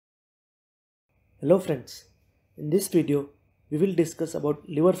Hello friends, in this video we will discuss about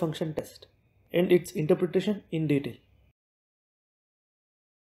liver function test and its interpretation in detail.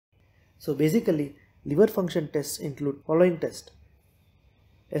 So basically liver function tests include following tests: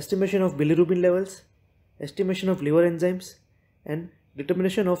 estimation of bilirubin levels, estimation of liver enzymes, and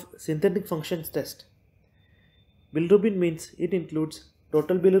determination of synthetic functions test. Bilirubin means it includes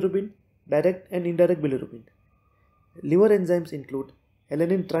total bilirubin, direct and indirect bilirubin. Liver enzymes include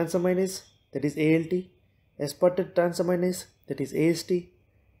alanine transaminase, that is ALT, aspartate transaminase, that is AST,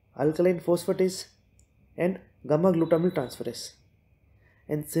 alkaline phosphatase, and Gamma-Glutamyl Transferase.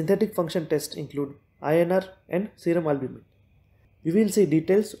 And synthetic function tests include INR and serum albumin. We will see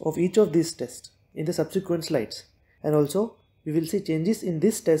details of each of these tests in the subsequent slides, and also we will see changes in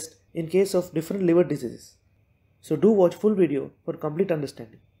this test in case of different liver diseases. So do watch full video for complete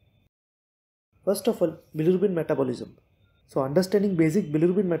understanding. First of all, bilirubin metabolism. So understanding basic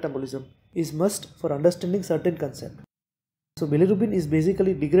bilirubin metabolism is must for understanding certain concept. So bilirubin is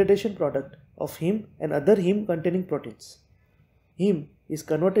basically degradation product of heme and other heme containing proteins. Heme is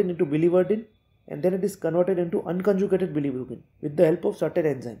converted into biliverdin and then it is converted into unconjugated bilirubin with the help of certain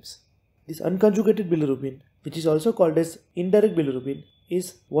enzymes. This unconjugated bilirubin, which is also called as indirect bilirubin,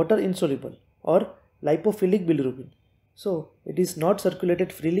 is water insoluble or lipophilic bilirubin. So it is not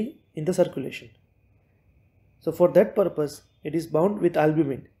circulated freely in the circulation. So for that purpose, it is bound with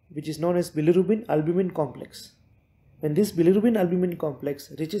albumin, which is known as bilirubin albumin complex. When this bilirubin albumin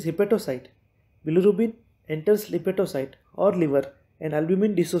complex reaches hepatocyte, bilirubin enters hepatocyte or liver and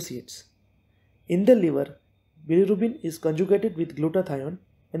albumin dissociates. In the liver, bilirubin is conjugated with glutathione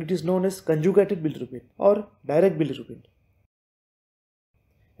and it is known as conjugated bilirubin or direct bilirubin.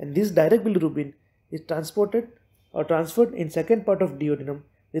 And this direct bilirubin is transported or transferred in second part of duodenum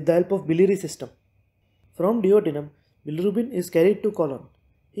with the help of biliary system. From duodenum, bilirubin is carried to colon.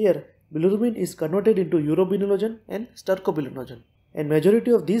 Here, bilirubin is converted into urobilinogen and stercobilinogen, and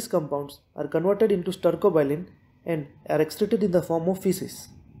majority of these compounds are converted into stercobilin and are excreted in the form of feces.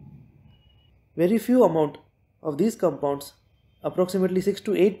 Very few amount of these compounds, approximately 6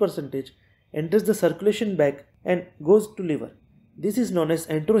 to 8%, enters the circulation bag and goes to liver. This is known as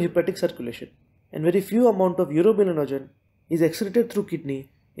enterohepatic circulation, and very few amount of urobilinogen is excreted through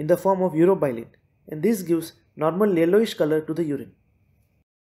kidney in the form of urobilin, and this gives normal yellowish color to the urine.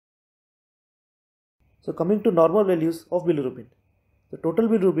 So coming to normal values of bilirubin. The total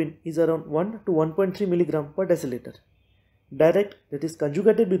bilirubin is around 1 to 1.3 mg per deciliter. Direct, that is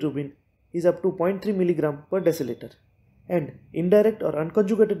conjugated bilirubin, is up to 0.3 mg per deciliter. And indirect or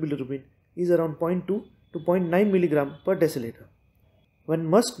unconjugated bilirubin is around 0.2 to 0.9 mg per deciliter. One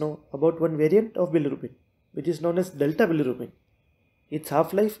must know about one variant of bilirubin, which is known as delta bilirubin. Its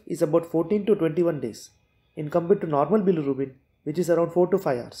half-life is about 14 to 21 days in compared to normal bilirubin, which is around 4 to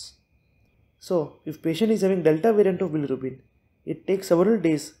 5 hours. So, if patient is having delta variant of bilirubin, it takes several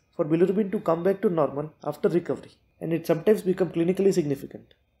days for bilirubin to come back to normal after recovery, and it sometimes becomes clinically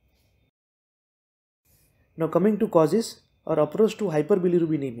significant. Now coming to causes or approach to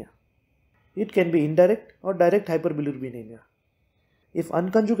hyper-bilirubinemia. It can be indirect or direct hyper-bilirubinemia. If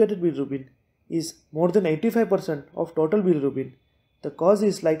unconjugated bilirubin is more than 85% of total bilirubin, the cause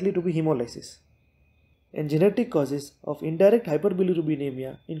is likely to be hemolysis. And genetic causes of indirect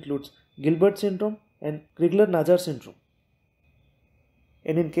hyperbilirubinemia includes Gilbert syndrome and Crigler-Najjar syndrome.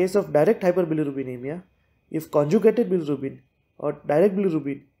 And in case of direct hyperbilirubinemia, if conjugated bilirubin or direct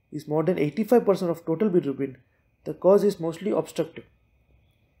bilirubin is more than 85% of total bilirubin, the cause is mostly obstructive.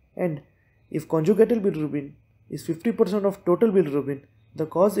 And if conjugated bilirubin is 50% of total bilirubin, the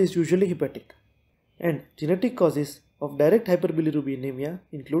cause is usually hepatic. And genetic causes of direct hyperbilirubinemia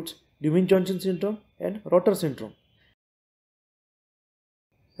includes Dewey-Johnson syndrome and Rotor syndrome.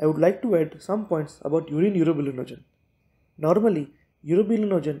 I would like to add some points about urine urobilinogen. Normally,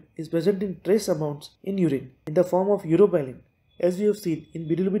 urobilinogen is present in trace amounts in urine in the form of urobilin, as we have seen in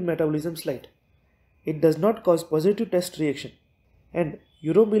bilirubin metabolism slide. It does not cause positive test reaction, and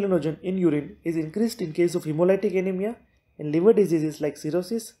urobilinogen in urine is increased in case of hemolytic anemia and liver diseases like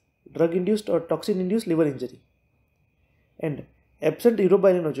cirrhosis, drug-induced or toxin-induced liver injury. And absent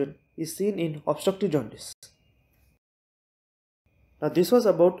urobilinogen is seen in obstructive jaundice. Now this was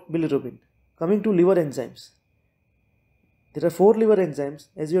about bilirubin. Coming to liver enzymes. There are 4 liver enzymes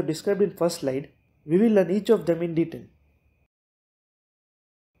as we have described in first slide. We will learn each of them in detail.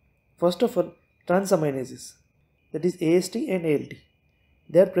 First of all, transaminases, that is AST and ALT.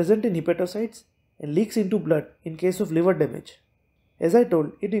 They are present in hepatocytes and leaks into blood in case of liver damage. As I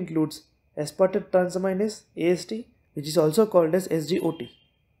told, it includes aspartate transaminase AST, which is also called as SGOT,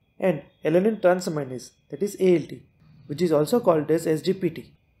 and alanine transaminase, that is ALT, which is also called as SGPT.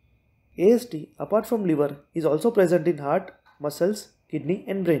 AST, apart from liver, is also present in heart, muscles, kidney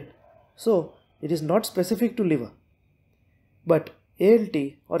and brain. So, it is not specific to liver. But ALT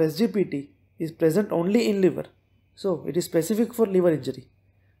or SGPT is present only in liver. So, it is specific for liver injury.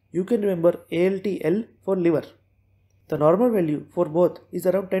 You can remember ALT-L for liver. The normal value for both is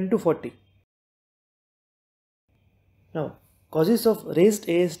around 10 to 40. Now, causes of raised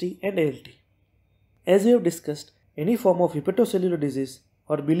AST and ALT. As we have discussed, any form of hepatocellular disease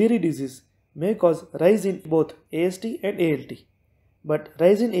or biliary disease may cause rise in both AST and ALT. But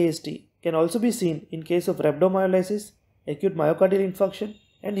rise in AST can also be seen in case of rhabdomyolysis, acute myocardial infarction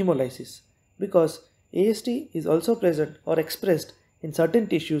and hemolysis, because AST is also present or expressed in certain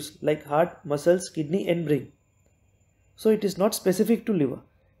tissues like heart, muscles, kidney and brain. So it is not specific to liver,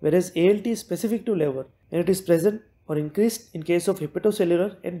 whereas ALT is specific to liver and it is present or increased in case of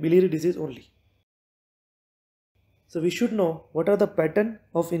hepatocellular and biliary disease only. So we should know what are the pattern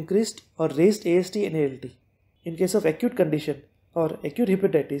of increased or raised AST and ALT. In case of acute condition or acute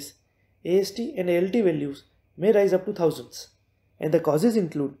hepatitis, AST and ALT values may rise up to thousands, and the causes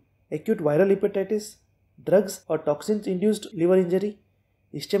include acute viral hepatitis, drugs or toxins induced liver injury,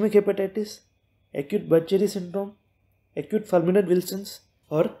 ischemic hepatitis, acute Budd-Chiari syndrome, acute fulminant Wilson's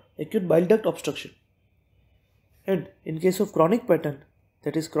or acute bile duct obstruction. And in case of chronic pattern,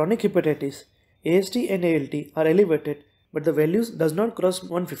 that is chronic hepatitis, AST and ALT are elevated but the values does not cross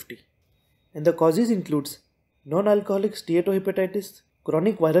 150, and the causes includes non-alcoholic steatohepatitis,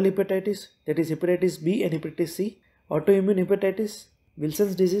 chronic viral hepatitis, that is hepatitis B and hepatitis C, autoimmune hepatitis,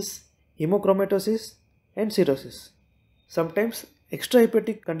 Wilson's disease, hemochromatosis and cirrhosis. Sometimes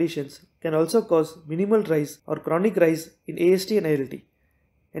extrahepatic conditions can also cause minimal rise or chronic rise in AST and ALT.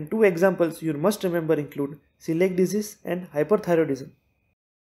 And two examples you must remember include celiac disease and hyperthyroidism.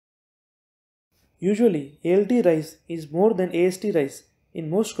 Usually, ALT rise is more than AST rise in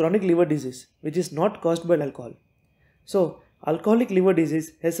most chronic liver disease, which is not caused by alcohol. So, alcoholic liver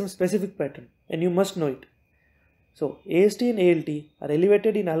disease has some specific pattern and you must know it. So, AST and ALT are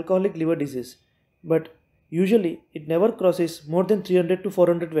elevated in alcoholic liver disease, but usually it never crosses more than 300 to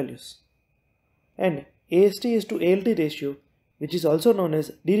 400 values. And AST is to ALT ratio, which is also known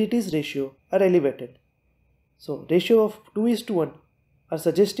as DDT's ratio, are elevated. So, ratio of 2:1 are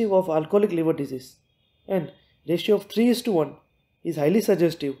suggestive of alcoholic liver disease, and ratio of 3:1 is highly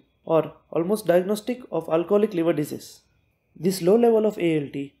suggestive or almost diagnostic of alcoholic liver disease. This low level of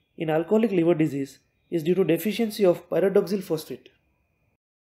ALT in alcoholic liver disease is due to deficiency of pyridoxal phosphate.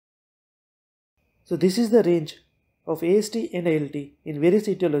 So this is the range of AST and ALT in various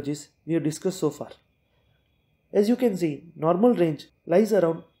etiologies we have discussed so far. As you can see, normal range lies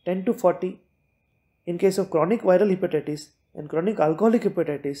around 10 to 40. In case of chronic viral hepatitis and chronic alcoholic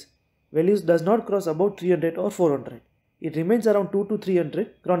hepatitis, values does not cross above 300 or 400. It remains around 2 to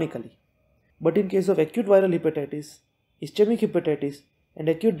 300 chronically. But in case of acute viral hepatitis, ischemic hepatitis and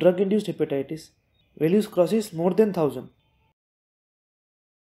acute drug-induced hepatitis, values crosses more than 1000.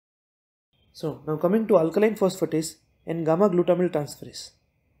 So now coming to alkaline phosphatase and gamma-glutamyl transferase.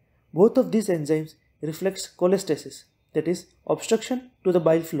 Both of these enzymes reflects cholestasis, that is obstruction to the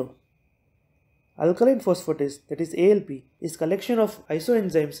bile flow. Alkaline phosphatase, that is ALP, is collection of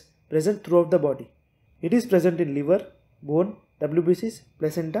isoenzymes present throughout the body. It is present in liver, bone, WBCs,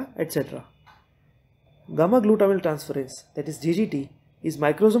 placenta, etc. Gamma-glutamyl transferase, that is GGT, is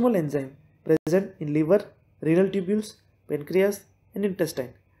microsomal enzyme present in liver, renal tubules, pancreas and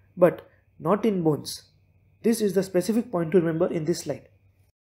intestine, but not in bones. This is the specific point to remember in this slide.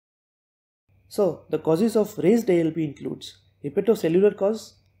 So, the causes of raised ALP includes hepatocellular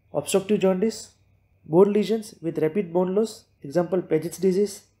cause, obstructive jaundice, bone lesions with rapid bone loss, example Paget's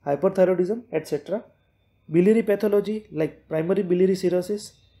disease, hyperthyroidism, etc., biliary pathology like primary biliary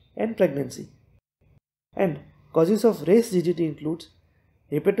cirrhosis, and pregnancy. And causes of raised GGT includes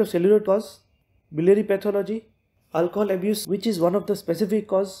hepatocellular cause, biliary pathology, alcohol abuse, which is one of the specific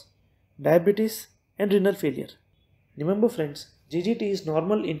cause, diabetes, and renal failure. Remember friends, GGT is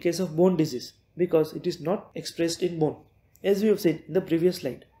normal in case of bone disease because it is not expressed in bone, as we have seen in the previous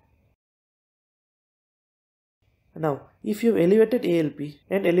slide. Now, if you have elevated ALP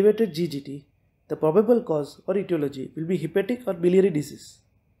and elevated GGT, the probable cause or etiology will be hepatic or biliary disease.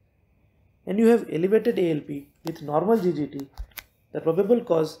 And you have elevated ALP with normal GGT, the probable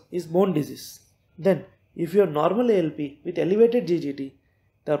cause is bone disease. Then, if you have normal ALP with elevated GGT,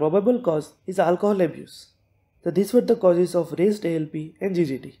 the probable cause is alcohol abuse. So these were the causes of raised ALP and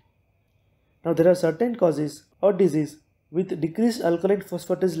GGT. Now there are certain causes or disease with decreased alkaline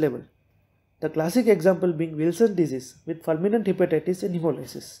phosphatase level. The classic example being Wilson's disease with fulminant hepatitis and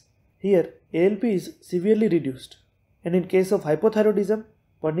hemolysis. Here ALP is severely reduced. And in case of hypothyroidism,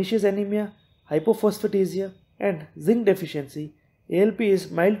 pernicious anemia, hypophosphatasia, and zinc deficiency, ALP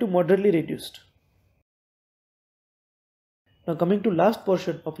is mild to moderately reduced. Now coming to last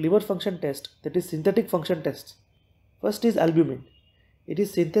portion of liver function test, that is synthetic function tests. First is albumin. It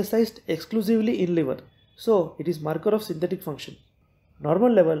is synthesized exclusively in liver, so it is marker of synthetic function.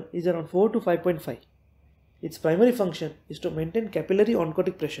 Normal level is around 4 to 5.5. Its primary function is to maintain capillary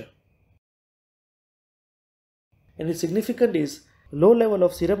oncotic pressure. And its significance is low level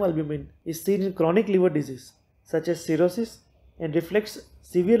of serum albumin is seen in chronic liver disease such as cirrhosis and reflects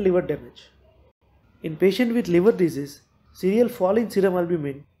severe liver damage. In patient with liver disease, serial fall in serum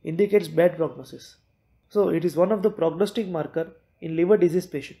albumin indicates bad prognosis. So it is one of the prognostic marker in liver disease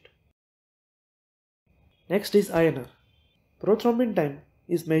patient. Next is INR. Prothrombin time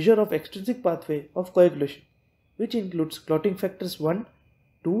is measure of extrinsic pathway of coagulation, which includes clotting factors 1,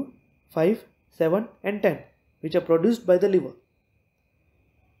 2, 5, 7 and 10, which are produced by the liver.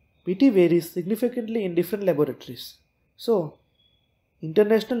 PT varies significantly in different laboratories. So,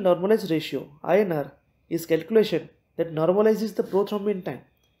 International Normalized Ratio INR is calculation that normalizes the prothrombin time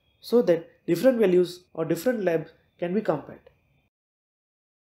so that different values or different labs can be compared.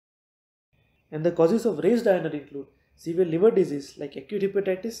 And the causes of raised INR include severe liver disease like acute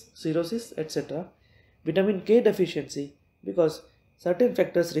hepatitis, cirrhosis, etc. Vitamin K deficiency because certain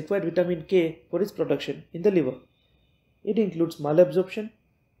factors require vitamin K for its production in the liver. It includes malabsorption,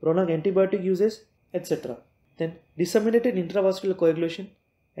 prolonged antibiotic usage, etc. Then disseminated intravascular coagulation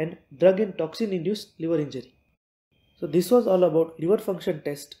and drug and toxin induced liver injury. So this was all about liver function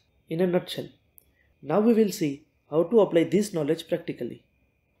test in a nutshell. Now we will see how to apply this knowledge practically.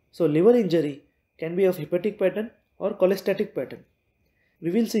 So liver injury can be of hepatic pattern or cholestatic pattern. We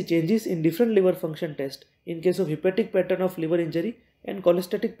will see changes in different liver function test in case of hepatic pattern of liver injury and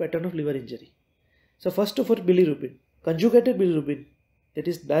cholestatic pattern of liver injury. So first of all, bilirubin. Conjugated bilirubin, that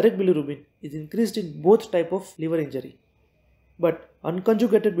is direct bilirubin, is increased in both type of liver injury. But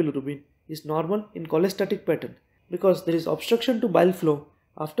unconjugated bilirubin is normal in cholestatic pattern because there is obstruction to bile flow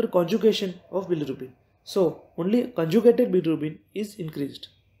after conjugation of bilirubin. So only conjugated bilirubin is increased.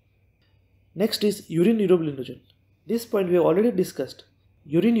 Next is urine urobilinogen. This point we have already discussed.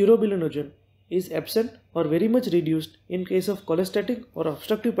 Urine urobilinogen is absent or very much reduced in case of cholestatic or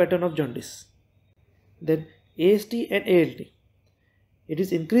obstructive pattern of jaundice. Then AST and ALT. It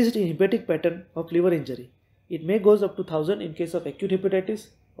is increased in hepatic pattern of liver injury. It may goes up to 1000 in case of acute hepatitis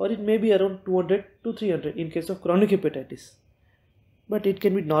or it may be around 200 to 300 in case of chronic hepatitis. But it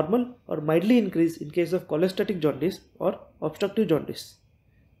can be normal or mildly increased in case of cholestatic jaundice or obstructive jaundice.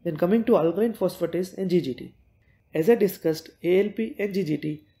 Then coming to alkaline phosphatase and GGT. As I discussed, ALP and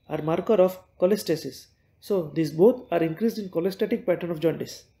GGT are marker of cholestasis. So these both are increased in cholestatic pattern of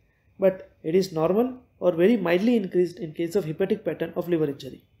jaundice. But it is normal or very mildly increased in case of hepatic pattern of liver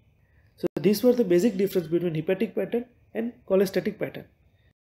injury. So these were the basic difference between hepatic pattern and cholestatic pattern.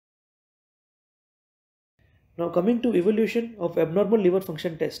 Now coming to evaluation of abnormal liver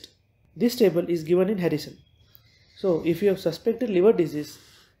function test. This table is given in Harrison. So if you have suspected liver disease,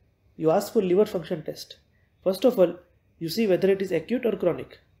 you ask for liver function test. First of all, you see whether it is acute or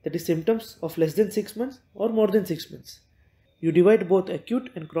chronic, that is symptoms of less than 6 months or more than 6 months. You divide both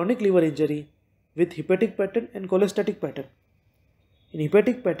acute and chronic liver injury with hepatic pattern and cholestatic pattern. In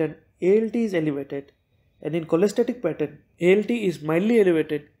hepatic pattern, ALT is elevated, and in cholestatic pattern, ALT is mildly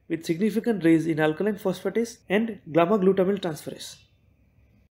elevated with significant rise in alkaline phosphatase and Gamma-Glutamyl Transferase.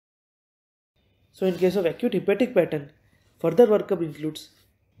 So in case of acute hepatic pattern, further workup includes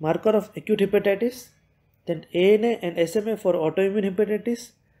marker of acute hepatitis, then ANA and SMA for autoimmune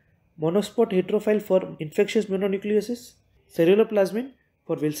hepatitis, monospot heterophile for infectious mononucleosis, ceruloplasmin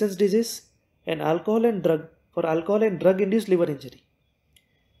for Wilson's disease, and alcohol and drug for alcohol and drug induced liver injury.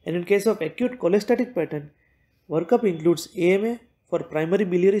 And in case of acute cholestatic pattern, workup includes AMA for primary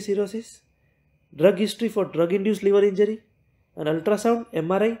biliary cirrhosis, drug history for drug induced liver injury, and ultrasound,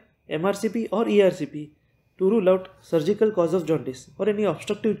 MRI, MRCP or ERCP to rule out surgical cause of jaundice or any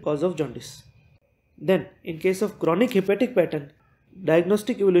obstructive cause of jaundice. Then in case of chronic hepatic pattern,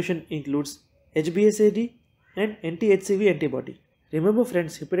 diagnostic evaluation includes HBsAg and anti-HCV antibody. Remember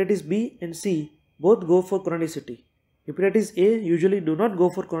friends, hepatitis B and C both go for chronicity. Hepatitis A usually do not go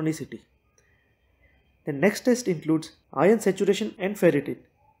for chronicity. The next test includes iron saturation and ferritin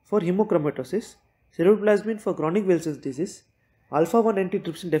for hemochromatosis, ceruloplasmin for chronic Wilson's disease, alpha-1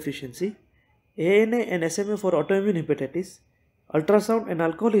 antitrypsin deficiency, ANA and SMA for autoimmune hepatitis, ultrasound and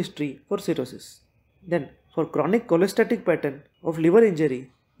alcohol history for cirrhosis. Then for chronic cholestatic pattern of liver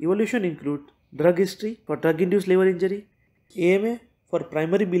injury, evaluation include drug history for drug-induced liver injury, AMA for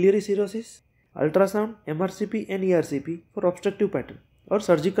primary biliary cirrhosis, ultrasound, MRCP and ERCP for obstructive pattern or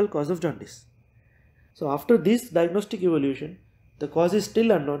surgical cause of jaundice. So after this diagnostic evaluation, the cause is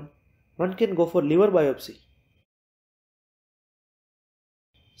still unknown, one can go for liver biopsy.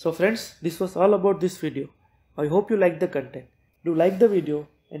 So friends, this was all about this video. I hope you liked the content. Do like the video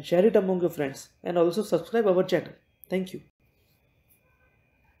and share it among your friends, and also subscribe our channel. Thank you.